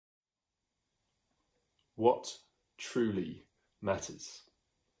What truly matters?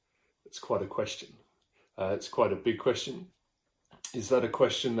 It's quite a question. It's quite a big question. Is that a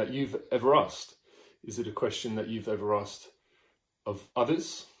question that you've ever asked? Is it a question that you've ever asked of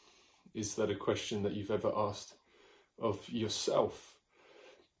others? Is that a question that you've ever asked of yourself?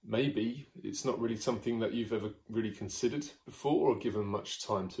 Maybe it's not really something that you've ever really considered before or given much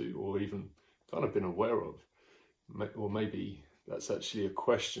time to, or even kind of been aware of. Or maybe that's actually a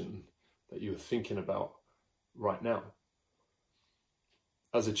question that you're thinking about right now.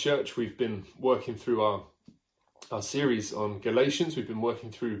 As a church, we've been working through our series on Galatians. We've been working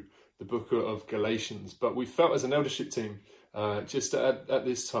through the book of Galatians, but we felt as an eldership team, just at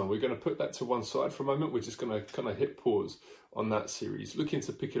this time, we're going to put that to one side for a moment. We're just going to kind of hit pause on that series, looking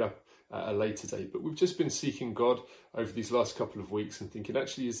to pick it up at a later date. But we've just been seeking God over these last couple of weeks and thinking,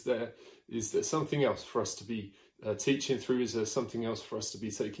 actually, is there something else for us to be teaching through? Is there something else for us to be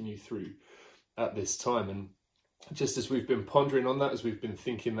taking you through at this time? And just as we've been pondering on that, as we've been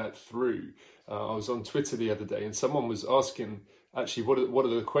thinking that through, I was on Twitter the other day and someone was asking, actually, what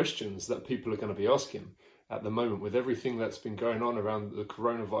are the questions that people are going to be asking at the moment with everything that's been going on around the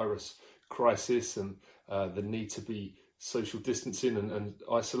coronavirus crisis and the need to be social distancing and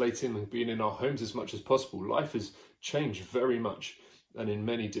isolating and being in our homes as much as possible. Life has changed very much and in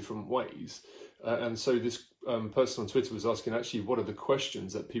many different ways. And so this person on Twitter was asking, actually, what are the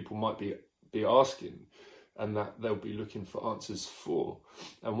questions that people might be asking and that they'll be looking for answers for?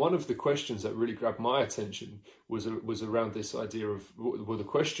 And one of the questions that really grabbed my attention was around this idea of, well, the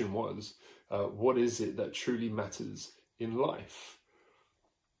question was, what is it that truly matters in life?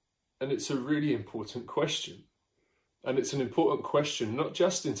 And it's a really important question. And it's an important question, not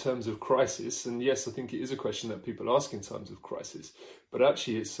just in terms of crisis, and yes, I think it is a question that people ask in times of crisis, but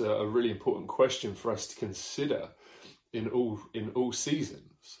actually it's a really important question for us to consider in all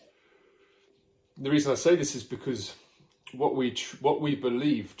seasons. The reason I say this is because what we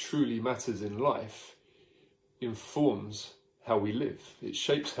believe truly matters in life informs how we live. It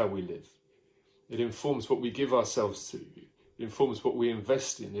shapes how we live. It informs what we give ourselves to. It informs what we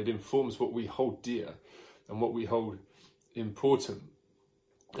invest in. It informs what we hold dear and what we hold important.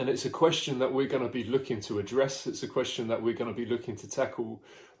 And it's a question that we're going to be looking to address. It's a question that we're going to be looking to tackle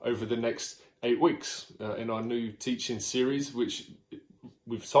over the next 8 weeks in our new teaching series, which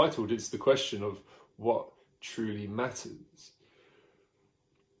we've titled, it's the question of what truly matters.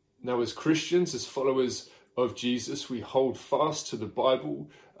 Now, as Christians, as followers of Jesus, we hold fast to the Bible.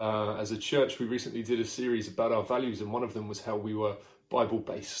 As a church, we recently did a series about our values, and one of them was how we were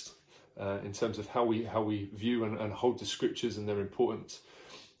Bible-based in terms of how we view and hold the scriptures and their importance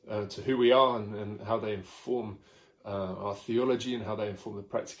to who we are and how they inform our theology and how they inform the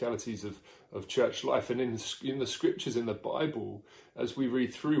practicalities of church life. And in the scriptures, in the Bible, as we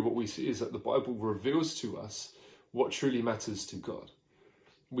read through, what we see is that the Bible reveals to us what truly matters to God.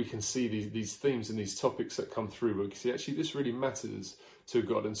 We can see these themes and these topics that come through. We can see, actually, this really matters to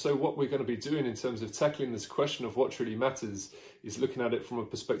God. And so what we're going to be doing in terms of tackling this question of what truly matters is looking at it from a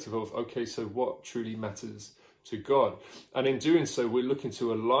perspective of, okay, so what truly matters to God? And in doing so, we're looking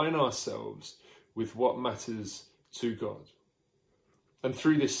to align ourselves with what matters to God. And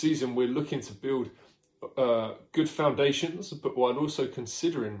through this season, we're looking to build good foundations, but while also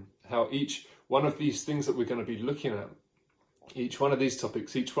considering how each one of these things that we're going to be looking at, each one of these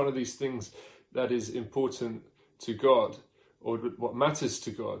topics, each one of these things that is important to God or what matters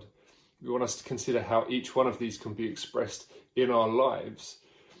to God, we want us to consider how each one of these can be expressed in our lives,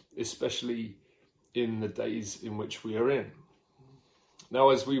 especially in the days in which we are in. Now,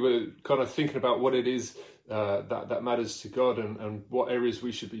 as we were kind of thinking about what it is that matters to God and what areas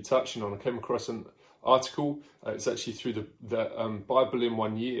we should be touching on, I came across an article. It's actually through the Bible in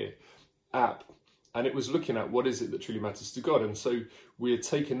 1 Year app. And it was looking at what is it that truly matters to God. And so we're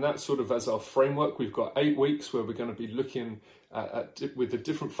taking that sort of as our framework. We've got 8 weeks where we're going to be looking with a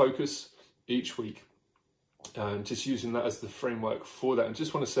different focus each week. And just using that as the framework for that. And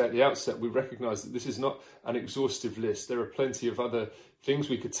just want to say at the outset, we recognise that this is not an exhaustive list. There are plenty of other things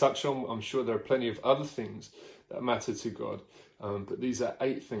we could touch on. I'm sure there are plenty of other things that matter to God. But these are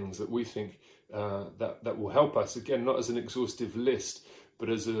 8 things that we think that will help us. Again, not as an exhaustive list, but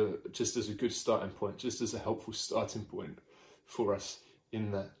just as a good starting point, just as a helpful starting point for us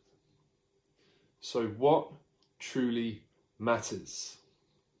in that. So what truly matters?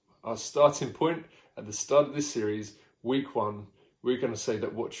 Our starting point at the start of this series, week 1, we're going to say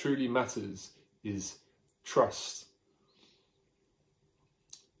that what truly matters is trust.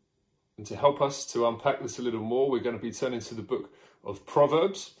 And to help us to unpack this a little more, we're going to be turning to the book of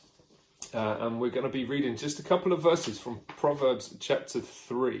Proverbs. And we're going to be reading just a couple of verses from Proverbs chapter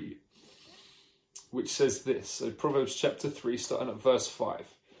 3. which says this. So Proverbs chapter 3, starting at verse 5.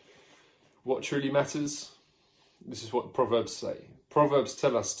 What truly matters? This is what Proverbs say. Proverbs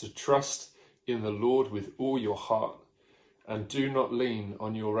tell us to trust in the Lord with all your heart and do not lean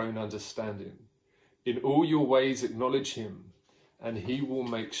on your own understanding. In all your ways acknowledge him, and he will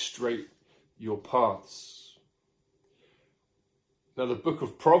make straight your paths. Now the book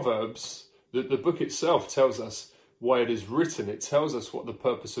of Proverbs, the book itself tells us why it is written. It tells us what the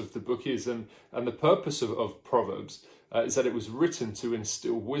purpose of the book is. And the purpose of Proverbs is that it was written to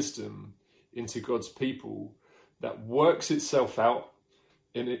instill wisdom into God's people that works itself out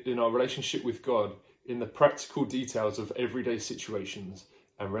in our relationship with God in the practical details of everyday situations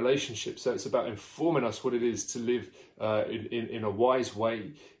and relationships. So it's about informing us what it is to live in a wise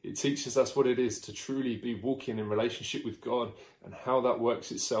way. It teaches us what it is to truly be walking in relationship with God and how that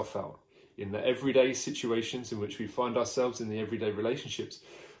works itself out in the everyday situations in which we find ourselves, in the everyday relationships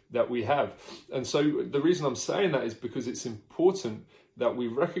that we have. And so the reason I'm saying that is because it's important that we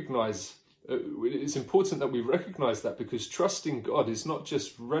recognize that, because trusting God is not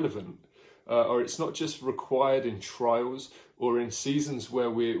just relevant or it's not just required in trials or in seasons where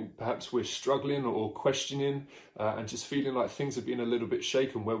we're struggling or questioning and just feeling like things are being a little bit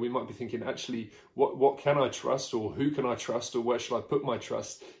shaken, where we might be thinking, actually, what can I trust, or who can I trust, or where should I put my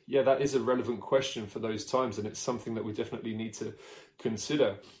trust? Yeah, that is a relevant question for those times, and it's something that we definitely need to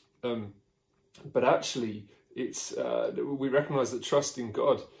consider. But actually, it's we recognize that trusting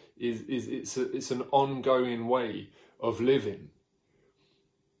God it's an ongoing way of living.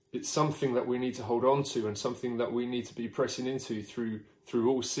 It's something that we need to hold on to, and something that we need to be pressing into through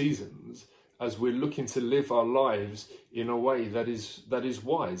all seasons, as we're looking to live our lives in a way that is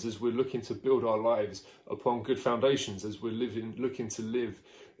wise, as we're looking to build our lives upon good foundations, as we're looking to live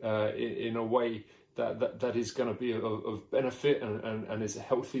in a way that is going to be of benefit and is a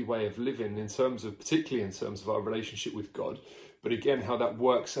healthy way of living, particularly in terms of our relationship with God. But again, how that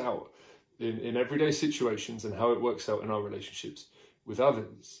works out in everyday situations, and how it works out in our relationships with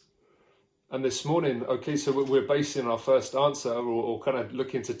others. And this morning, so we're basing our first answer, or kind of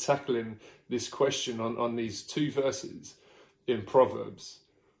looking to tackling this question on these two verses in Proverbs.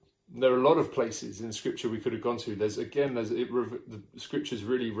 There are a lot of places in Scripture we could have gone to. The Scriptures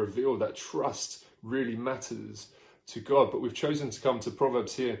really reveal that trust really matters to God. But we've chosen to come to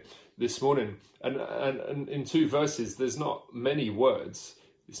Proverbs here this morning. And in two verses, there's not many words.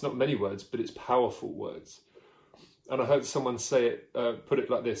 It's not many words, but it's powerful words. And I heard someone say it, put it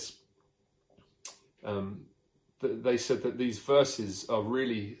like this. They said that these verses are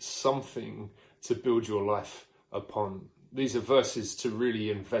really something to build your life upon. These are verses to really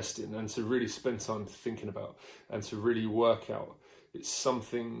invest in and to really spend time thinking about and to really work out. It's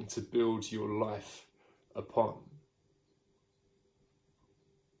something to build your life upon.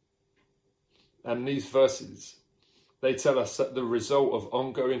 And these verses, they tell us that the result of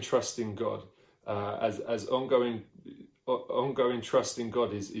ongoing trust in God, as ongoing trust in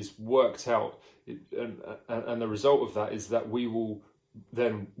God is worked out, and the result of that is that we'll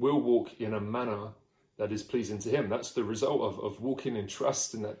walk in a manner that is pleasing to him. That's the result of walking in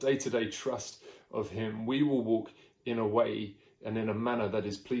trust, in that day-to-day trust of him. We will walk in a way and in a manner that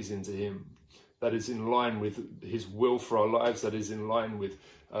is pleasing to him, that is in line with his will for our lives, that is in line with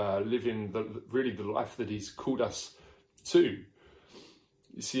living the life that he's called us to.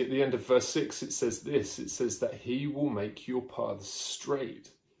 You see, at the end of verse 6, it says this. It says that he will make your paths straight.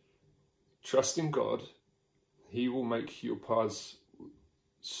 Trust in God, he will make your paths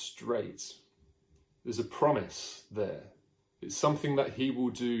straight. There's a promise there. It's something that he will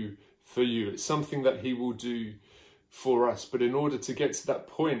do for you. It's something that he will do for us. But in order to get to that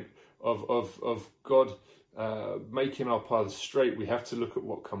point of God making our paths straight, we have to look at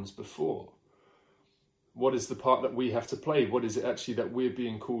what comes before. What is the part that we have to play? What is it actually that we're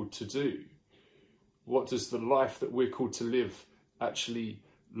being called to do? What does the life that we're called to live actually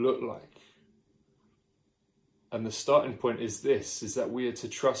look like? And the starting point is this, is that we are to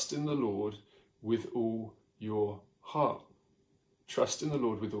trust in the Lord with all your heart. Trust in the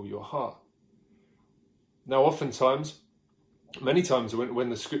Lord with all your heart. Now, many times when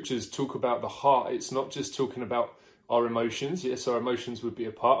the Scriptures talk about the heart, it's not just talking about our emotions. Yes, our emotions would be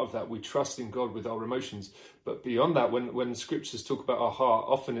a part of that. We trust in God with our emotions. But beyond that, when Scriptures talk about our heart,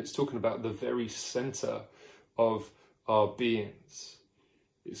 often it's talking about the very center of our beings.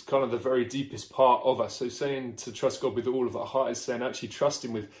 It's kind of the very deepest part of us. So saying to trust God with all of our heart is saying actually trust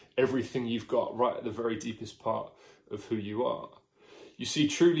him with everything you've got, right at the very deepest part of who you are. You see,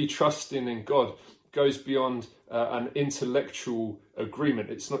 truly trusting in God goes beyond an intellectual agreement.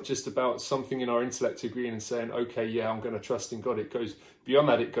 It's not just about something in our intellect agreeing and saying, okay, yeah, I'm going to trust in God. It goes beyond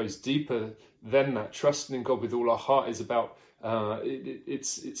that. It goes deeper than that. Trusting in God with all our heart is about,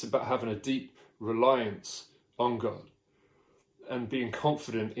 it's about having a deep reliance on God and being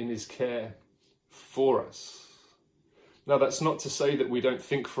confident in his care for us. Now, that's not to say that we don't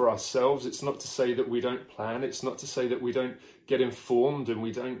think for ourselves. It's not to say that we don't plan. It's not to say that we don't get informed and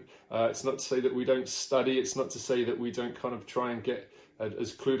we don't, it's not to say that we don't study. It's not to say that we don't kind of try and get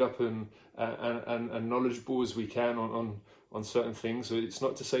as clued up and knowledgeable as we can on certain things. It's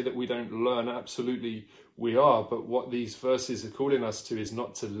not to say that we don't learn. Absolutely we are. But what these verses are calling us to is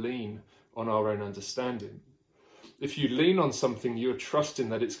not to lean on our own understanding. If you lean on something, you're trusting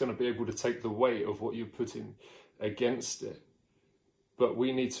that it's going to be able to take the weight of what you're putting against it. But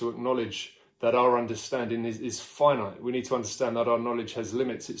we need to acknowledge that our understanding is finite. We need to understand that our knowledge has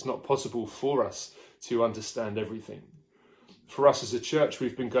limits. It's not possible for us to understand everything. For us as a church,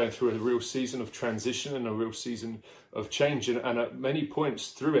 we've been going through a real season of transition and a real season of change. And at many points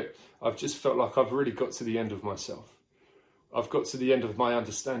through it, I've just felt like I've really got to the end of myself. I've got to the end of my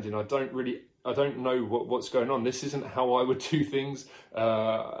understanding. I don't know what's going on. This isn't how I would do things.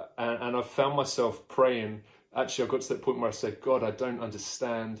 And I've found myself praying. Actually, I got to that point where I said, God, I don't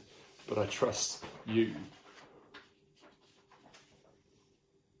understand, but I trust you.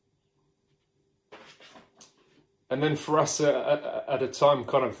 And then for us at a time,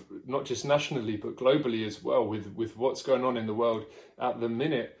 kind of not just nationally, but globally as well, with what's going on in the world at the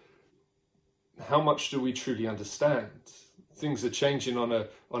minute, how much do we truly understand? Things are changing on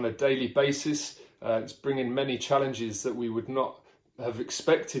a daily basis. It's bringing many challenges that we would not have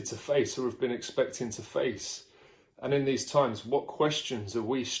expected to face or have been expecting to face. And in these times, what questions are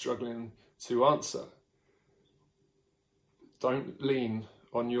we struggling to answer? Don't lean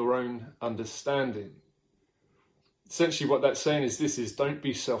on your own understanding. Essentially what that's saying is don't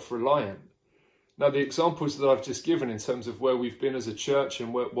be self-reliant. Now, the examples that I've just given in terms of where we've been as a church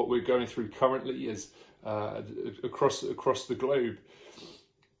and what we're going through currently is across the globe,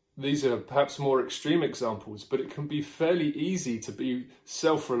 these are perhaps more extreme examples, but it can be fairly easy to be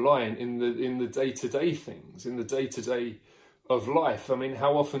self-reliant in the day-to-day things, in the day-to-day of life. I mean,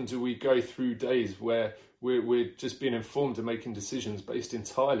 how often do we go through days where we're just being informed and making decisions based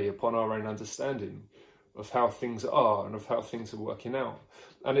entirely upon our own understanding of how things are and of how things are working out?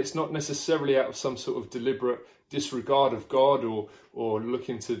 And it's not necessarily out of some sort of deliberate disregard of God or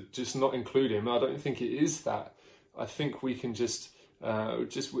looking to just not include him. I don't think it is that. I think we can just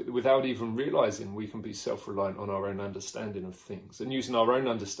without even realizing, we can be self-reliant on our own understanding of things and using our own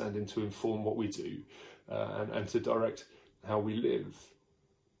understanding to inform what we do and to direct how we live.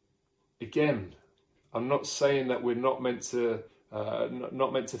 Again, I'm not saying that we're not meant to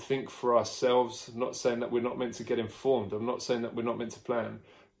think for ourselves. I'm not saying that we're not meant to get informed. I'm not saying that we're not meant to plan.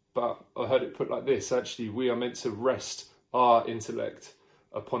 But I heard it put like this: actually, we are meant to rest our intellect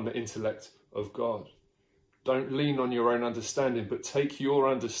upon the intellect of God. Don't lean on your own understanding, but take your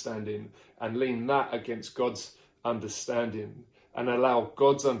understanding and lean that against God's understanding and allow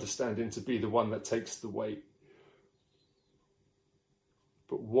God's understanding to be the one that takes the weight.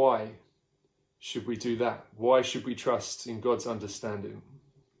 But why should we do that? Why should we trust in God's understanding?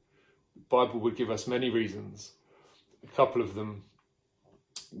 The Bible would give us many reasons. A couple of them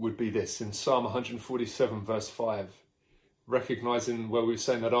would be this. In Psalm 147 verse 5, recognizing where we're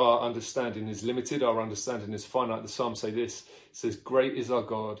saying that our understanding is limited, our understanding is finite, the Psalms say this. It says, great is our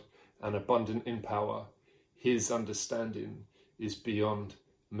God and abundant in power. His understanding is beyond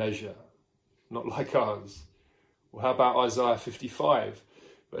measure. Not like ours. Well, how about Isaiah 55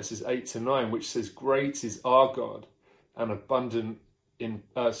 verses 8 to 9, which says, great is our God and abundant in,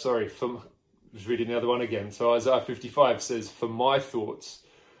 I was reading the other one again. So Isaiah 55 says, for my thoughts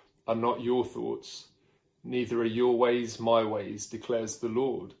are not your thoughts, neither are your ways my ways, declares the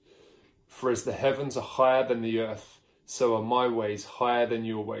Lord. For as the heavens are higher than the earth, so are my ways higher than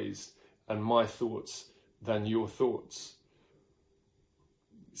your ways, and my thoughts than your thoughts.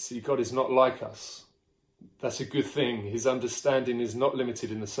 See, God is not like us. That's a good thing. His understanding is not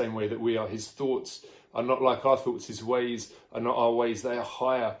limited in the same way that we are. His thoughts are not like our thoughts. His ways are not our ways. They are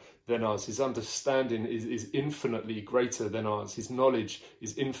higher than ours. His understanding is infinitely greater than ours. His knowledge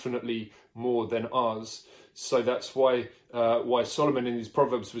is infinitely more than ours. So that's why Solomon in his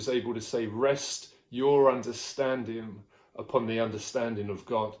Proverbs was able to say, rest your understanding upon the understanding of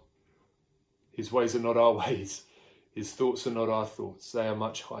God. His ways are not our ways. His thoughts are not our thoughts. They are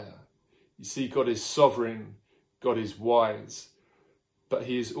much higher. You see, God is sovereign. God is wise. But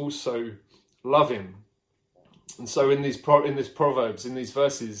he is also loving. And so in this Proverbs, in these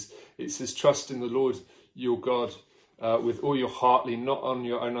verses, It says, trust in the Lord your God with all your heart, lean not on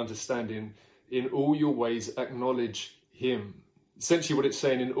your own understanding. In all your ways, acknowledge him. Essentially what it's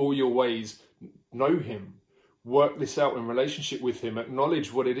saying, in all your ways, know him. Work this out in relationship with him.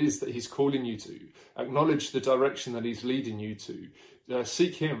 Acknowledge what it is that he's calling you to. Acknowledge the direction that he's leading you to.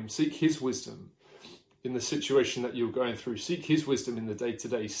 Seek him. Seek his wisdom in the situation that you're going through. Seek his wisdom in the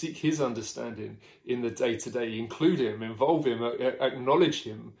day-to-day. Seek his understanding in the day-to-day. Include him. Involve him. Acknowledge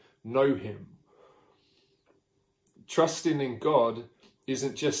him. Know him. Trusting in God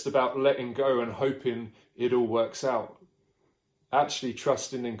isn't just about letting go and hoping it all works out. Actually,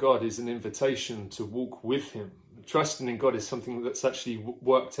 trusting in God is an invitation to walk with him. Trusting in God is something that's actually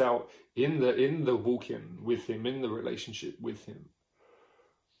worked out in the walk-in with him, in the relationship with him.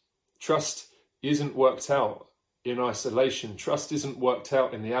 Trust isn't worked out in isolation. Trust isn't worked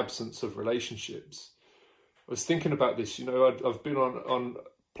out in the absence of relationships. I was thinking about this, I've been on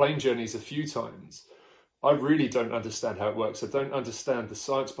plane journeys a few times. I really don't understand how it works. I don't understand the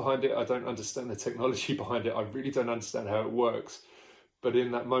science behind it. I don't understand the technology behind it. I really don't understand how it works. But in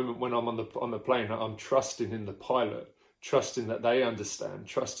that moment when I'm on the plane, I'm trusting in the pilot, trusting that they understand,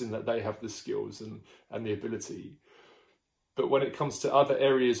 trusting that they have the skills and the ability. But when it comes to other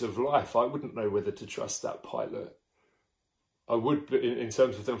areas of life, I wouldn't know whether to trust that pilot. I would in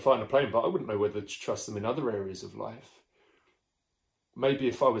terms of them flying a plane, but I wouldn't know whether to trust them in other areas of life. Maybe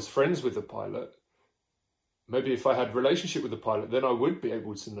if I was friends with the pilot, maybe if I had a relationship with the pilot, then I would be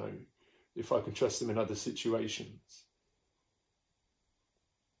able to know if I can trust them in other situations.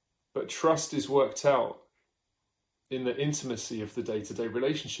 But trust is worked out in the intimacy of the day-to-day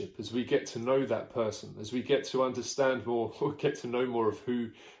relationship, as we get to know that person, as we get to understand more, or get to know more of who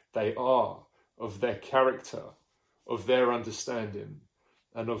they are, of their character, of their understanding,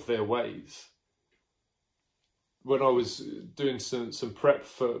 and of their ways. When I was doing some prep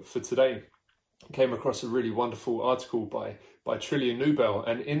for today, I came across a really wonderful article by Trillia Newbell,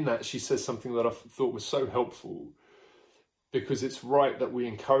 and in that she says something that I thought was so helpful, because it's right that we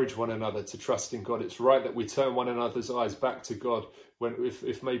encourage one another to trust in God. It's right that we turn one another's eyes back to God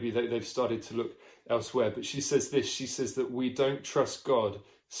if maybe they've started to look elsewhere. But she says this, she says that we don't trust God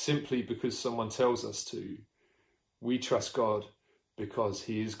simply because someone tells us to. We trust God because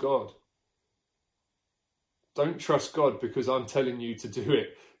he is God. Don't trust God because I'm telling you to do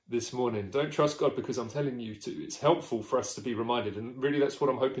it this morning. Don't trust God because I'm telling you to. It's helpful for us to be reminded. And really that's what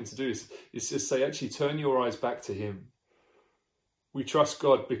I'm hoping to do is just say, actually turn your eyes back to him. We trust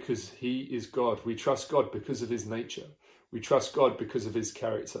God because he is God. We trust God because of his nature. We trust God because of his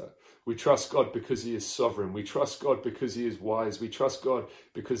character. We trust God because he is sovereign. We trust God because he is wise. We trust God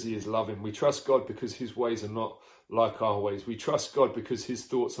because he is loving. We trust God because his ways are not like our ways. We trust God because his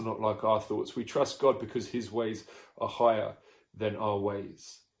thoughts are not like our thoughts. We trust God because his ways are higher than our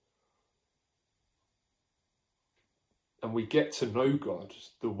ways. And we get to know God.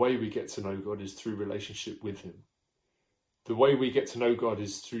 The way we get to know God is through relationship with him. The way we get to know God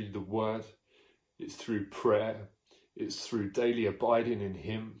is through the word, it's through prayer, it's through daily abiding in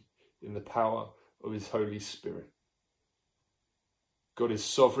him, in the power of his Holy Spirit. God is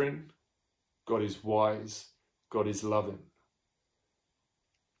sovereign, God is wise, God is loving.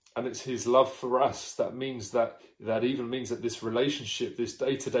 And it's his love for us that means that even means that this relationship, this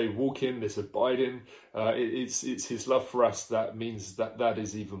day-to-day walk-in, this abiding, it's his love for us that means that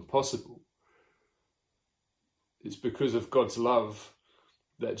is even possible. It's because of God's love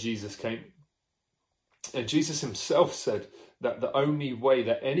that Jesus came. And Jesus himself said that the only way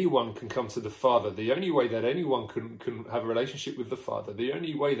that anyone can come to the Father, the only way that anyone can have a relationship with the Father, the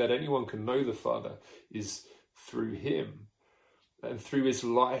only way that anyone can know the Father is through him. And through his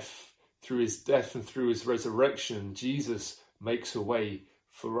life, through his death and through his resurrection, Jesus makes a way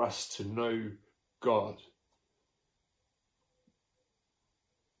for us to know God.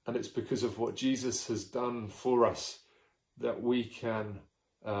 And it's because of what Jesus has done for us that we can,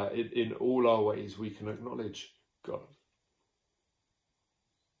 in all our ways, we can acknowledge God.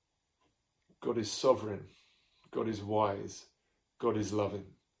 God is sovereign. God is wise. God is loving.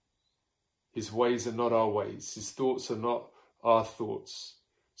 His ways are not our ways. His thoughts are not our thoughts.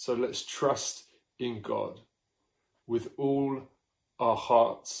 So let's trust in God with all our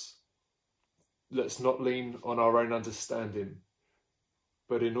hearts. Let's not lean on our own understanding,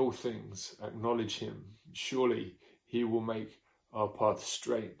 but in all things acknowledge him. Surely he will make our path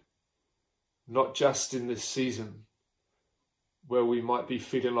straight. Not just in this season where we might be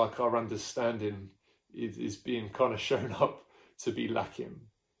feeling like our understanding is being kind of shown up to be lacking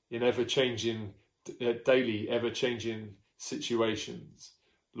in ever-changing, daily, ever-changing situations.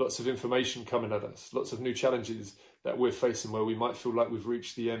 lots of information coming at us, lots of new challenges that we're facing where we might feel like we've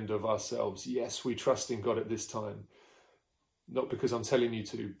reached the end of ourselves. Yes, we trust in God at this time, not because I'm telling you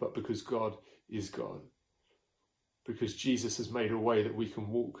to, but because God is God. Because Jesus has made a way that we can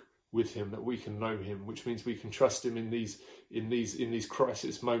walk with him, that we can know him, which means we can trust him in these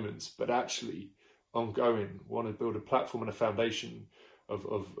crisis moments, but actually ongoing want to build a platform and a foundation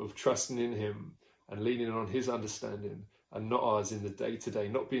of trusting in him and leaning on his understanding and not ours in the day-to-day,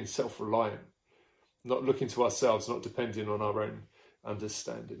 not being self-reliant, not looking to ourselves, not depending on our own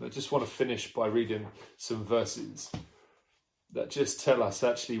understanding. I just want to finish by reading some verses that just tell us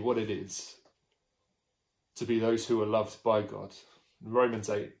actually what it is to be those who are loved by God. Romans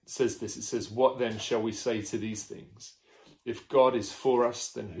 8 says this. It says, "What then shall we say to these things? If God is for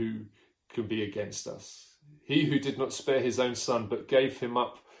us, then who can be against us? He who did not spare his own son, but gave him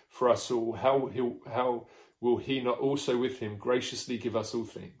up for us all, how will he not also with him graciously give us all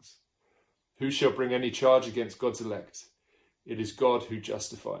things? Who shall bring any charge against God's elect? It is God who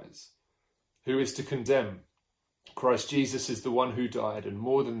justifies. Who is to condemn? Christ Jesus is the one who died, and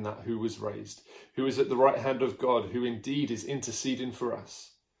more than that, who was raised, who is at the right hand of God, who indeed is interceding for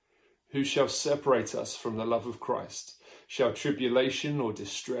us. Who shall separate us from the love of Christ? Shall tribulation or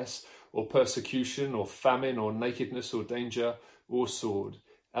distress or persecution or famine or nakedness or danger or sword?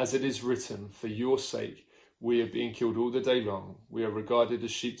 As it is written, for your sake we are being killed all the day long. We are regarded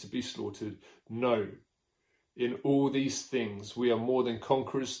as sheep to be slaughtered. No, in all these things we are more than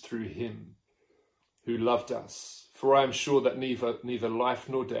conquerors through him who loved us. For I am sure that neither life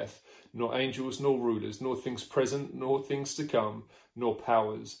nor death, nor angels nor rulers, nor things present nor things to come, nor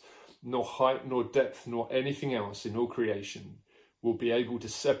powers, nor height nor depth, nor anything else in all creation will be able to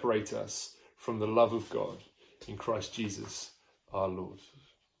separate us from the love of God in Christ Jesus our Lord."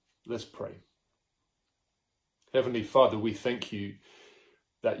 Let's pray. Heavenly Father, we thank you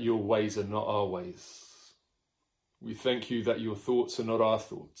that your ways are not our ways. We thank you that your thoughts are not our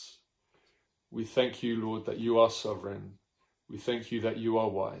thoughts. We thank you, Lord, that you are sovereign. We thank you that you are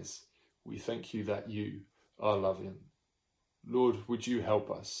wise. We thank you that you are loving. Lord, would you help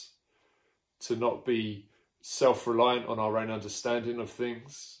us to not be self-reliant on our own understanding of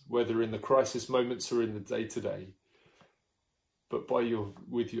things, whether in the crisis moments or in the day-to-day, but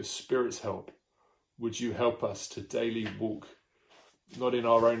with your Spirit's help, would you help us to daily walk, not in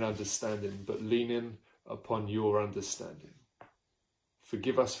our own understanding, but leaning upon your understanding.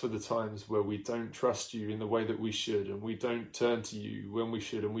 Forgive us for the times where we don't trust you in the way that we should, and we don't turn to you when we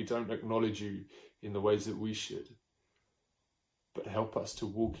should, and we don't acknowledge you in the ways that we should. But help us to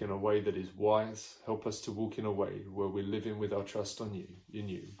walk in a way that is wise. Help us to walk in a way where we're living with our trust on you, in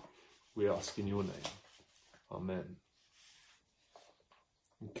you. We ask in your name. Amen.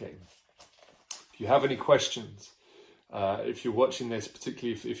 Okay. If you have any questions, if you're watching this,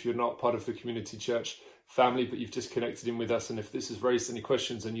 particularly if you're not part of the community church family, but you've just connected in with us, and if this has raised any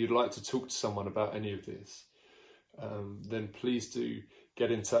questions and you'd like to talk to someone about any of this, then please do get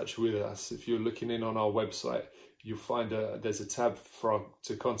in touch with us. If you're looking in on our website, you'll find there's a tab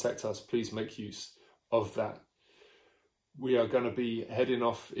to contact us. Please make use of that. We are going to be heading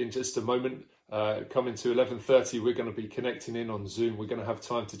off in just a moment. Coming to 11:30, we're going to be connecting in on Zoom. We're going to have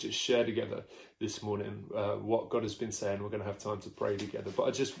time to just share together this morning what God has been saying. We're going to have time to pray together. But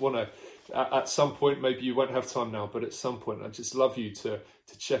I just want to, at some point, maybe you won't have time now, but at some point, I'd just love you to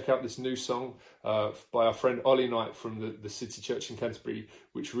check out this new song by our friend Ollie Knight from the City Church in Canterbury,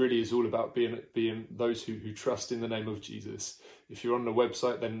 which really is all about being those who trust in the name of Jesus. If you're on the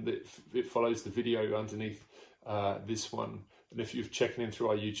website, then it follows the video underneath this one. And if you're checking in through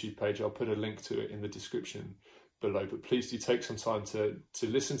our YouTube page, I'll put a link to it in the description below. But please do take some time to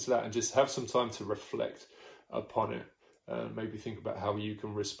listen to that and just have some time to reflect upon it. Maybe think about how you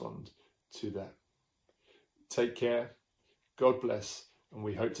can respond to that. Take care. God bless. And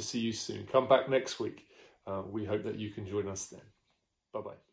we hope to see you soon. Come back next week. We hope that you can join us then. Bye-bye.